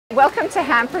Welcome to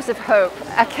Hampers of Hope.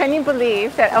 Can you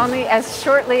believe that only as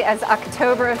shortly as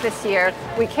October of this year,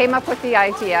 we came up with the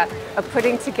idea of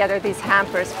putting together these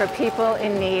hampers for people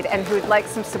in need and who'd like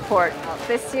some support.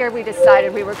 This year we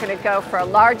decided we were going to go for a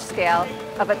large scale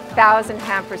of 1,000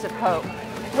 Hampers of Hope.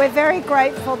 We're very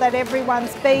grateful that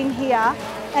everyone's been here,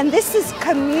 and this is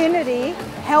community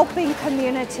helping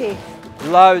community.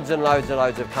 Loads and loads and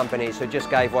loads of companies who just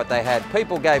gave what they had.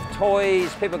 People gave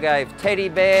toys, people gave teddy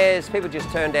bears, people just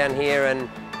turned down here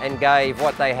and gave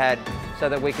what they had so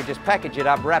that we could just package it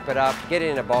up, wrap it up, get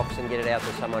it in a box and get it out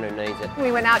to someone who needs it.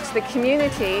 We went out to the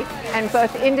community and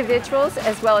both individuals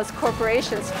as well as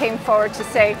corporations came forward to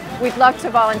say we'd love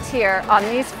to volunteer on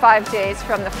these 5 days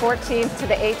from the 14th to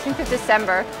the 18th of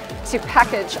December to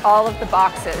package all of the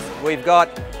boxes. We've got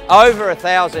over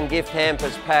 1,000 gift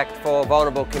hampers packed for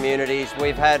vulnerable communities.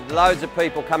 We've had loads of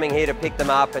people coming here to pick them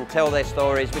up and tell their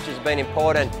stories, which has been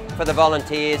important for the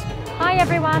volunteers. Hi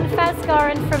everyone, Faz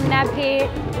Gorin from NAB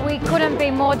here. We couldn't be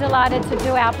more delighted to do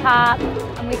our part,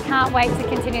 and we can't wait to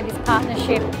continue this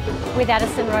partnership with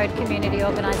Addi Road Community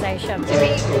Organisation. To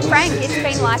be frank, it's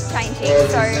been life-changing,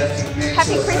 so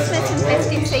happy Christmas and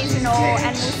festive season all,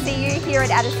 and we'll see you here at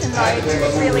Addi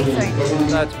Road really soon.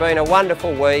 So it's been a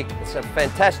wonderful week. It's a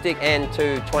fantastic end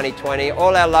to 2020.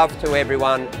 All our love to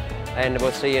everyone, and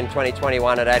we'll see you in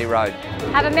 2021 at Addi Road.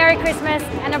 Have a Merry Christmas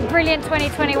and a brilliant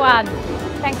 2021.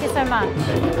 Thank you so much.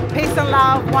 Peace and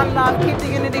love, one love, keep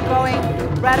the unity going.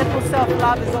 Radical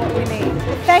self-love is all we need.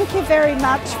 Thank you very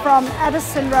much from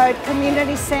Addi Road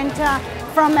Community Centre,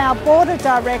 from our board of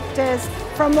directors,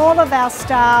 from all of our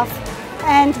staff,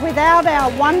 and without our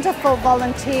wonderful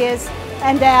volunteers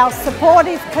and our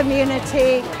supportive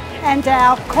community and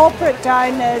our corporate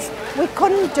donors, we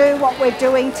couldn't do what we're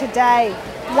doing today.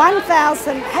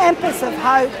 1,000 Hampers of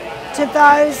Hope to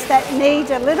those that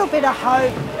need a little bit of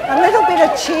hope, a little bit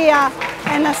of cheer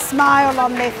and a smile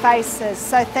on their faces.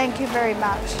 So thank you very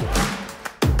much.